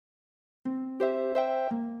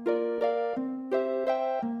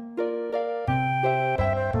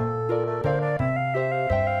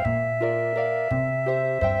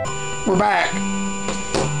we're back.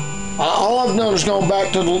 All I've done is gone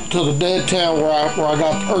back to the dead town where I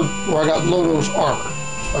got Loto's armor.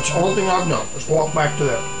 That's the only thing I've done. Just walk back to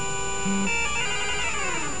there.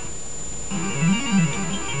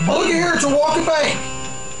 Oh, look at here, it's a walking bank.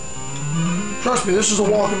 Trust me, this is a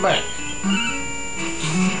walking bank.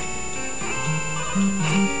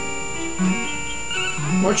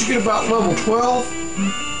 Once you get about level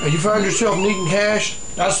 12 and you find yourself needing cash,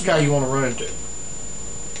 that's the guy you want to run into.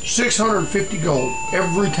 650 gold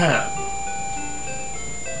every time.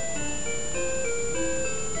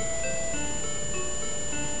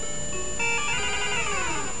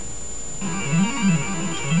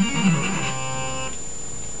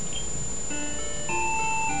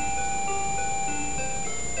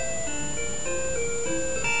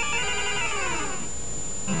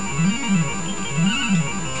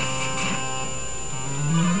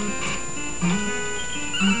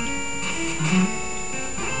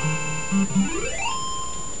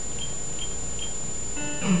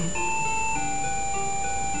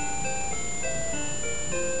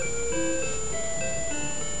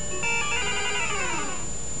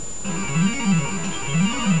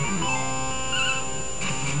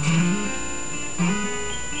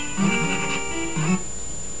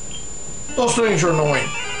 Those things are annoying.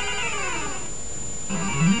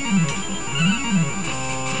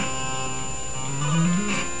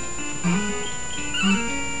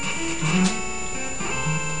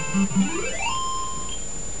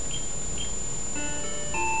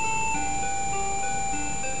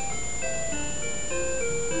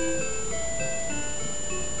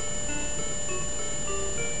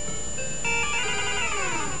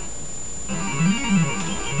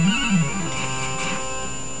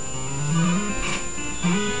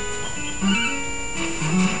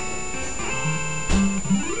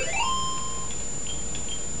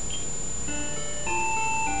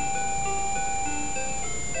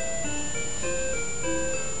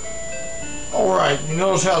 Alright, you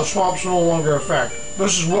notice how the swamp's no longer a factor.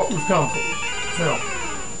 This is what we've come for. Film.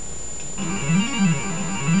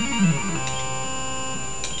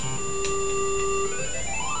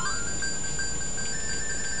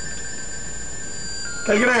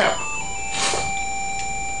 Take a nap.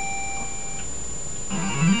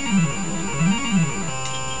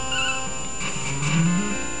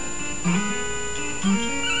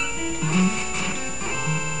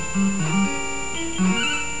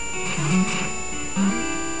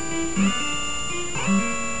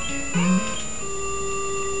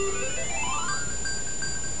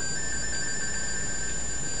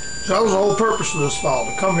 So that was the whole purpose of this file,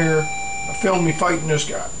 to come here and film me fighting this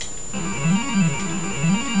guy.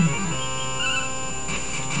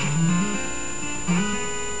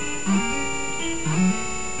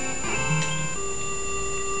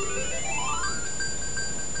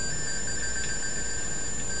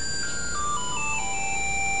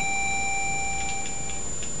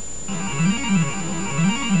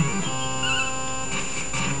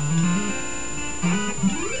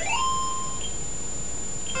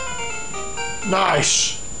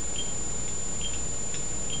 Nice.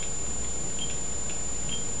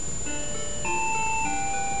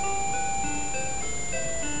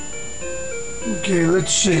 Okay,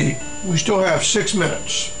 let's see. We still have 6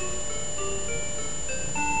 minutes.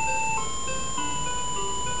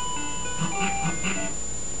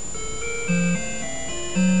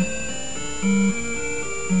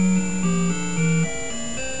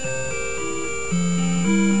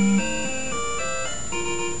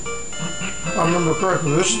 If I remember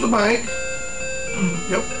correctly, this is the bank.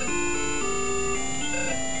 Yep.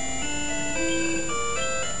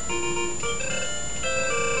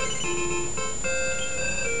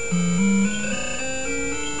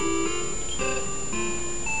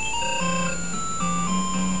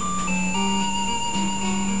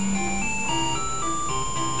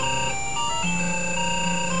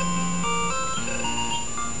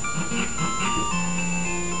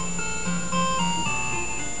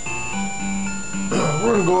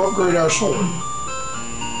 We're going to go upgrade our sword.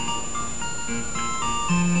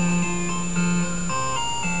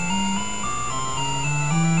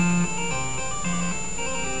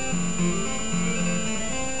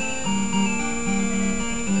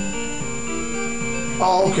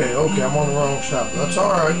 Oh, okay, I'm on the wrong side. That's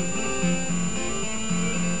alright.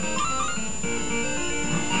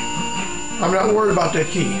 I'm not worried about that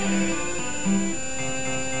key.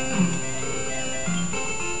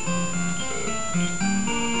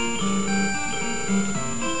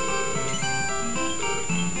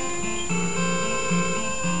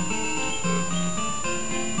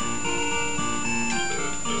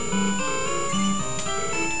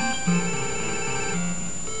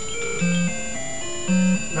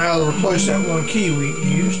 how to replace that one key we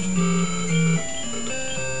used.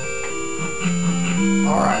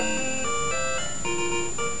 Alright.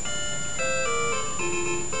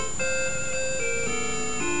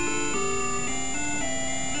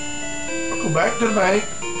 Go back to the bank,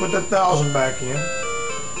 put that 1,000 back in.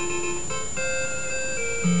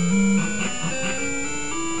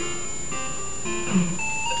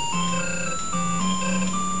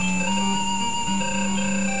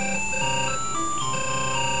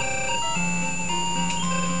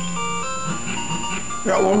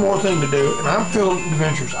 Got one more thing to do, and I'm feeling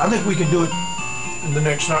adventurous. I think we can do it in the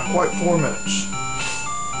next not quite 4 minutes.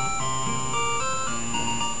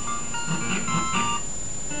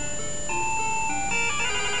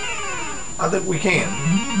 I think we can.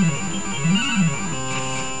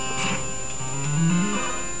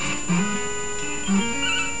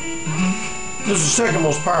 This is the second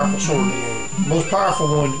most powerful sword in the game. The most powerful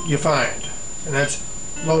one you find, and that's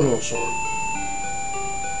Loto sword.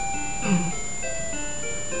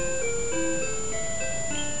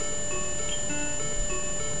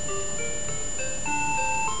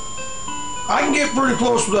 I can get pretty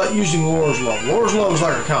close without using Lore's Love. Lore's Love is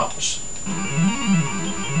like a compass.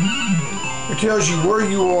 It tells you where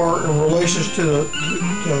you are in relation to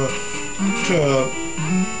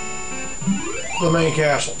the main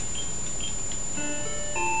castle.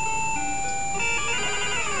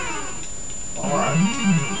 Alright.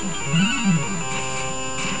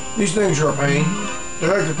 These things are a pain. They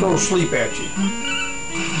like to throw sleep at you.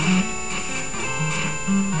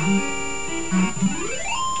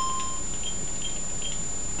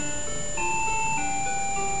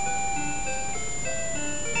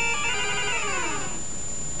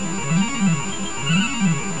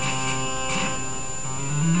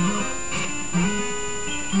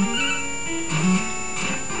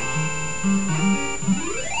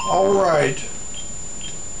 All right.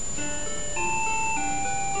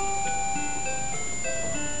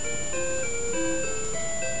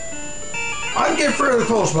 I can get fairly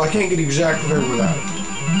close, but I can't get exactly there without it.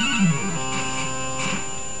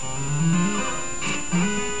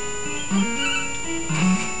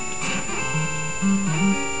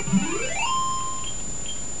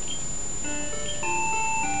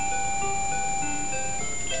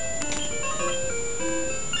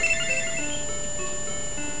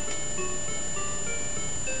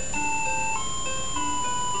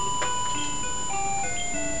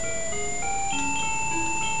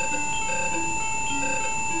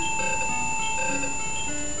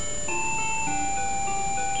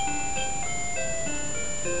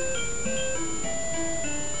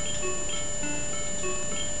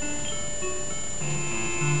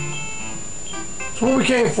 That's what we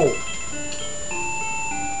came for.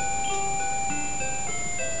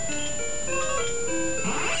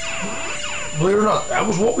 Believe it or not, that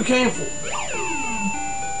was what we came for.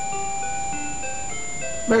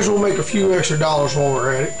 May as well make a few extra dollars while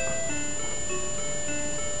we're at it.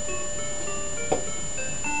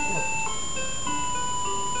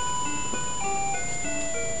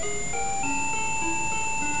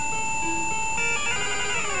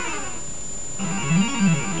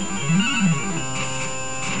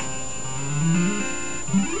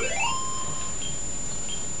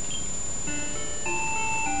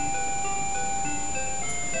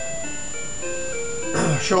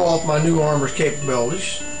 Show off my new armor's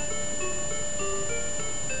capabilities.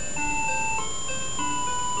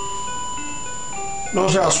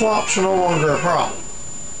 Notice how swaps are no longer a problem.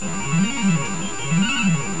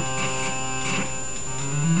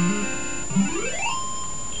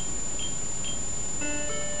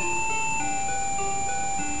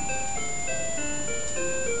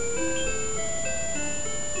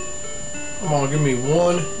 Come on, give me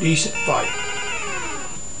one decent fight.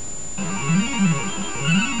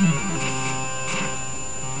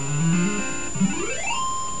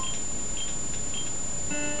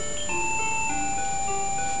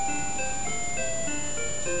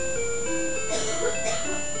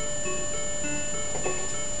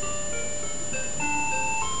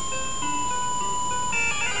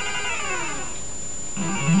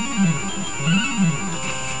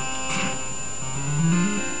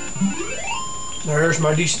 There's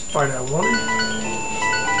my decent fight I wanted.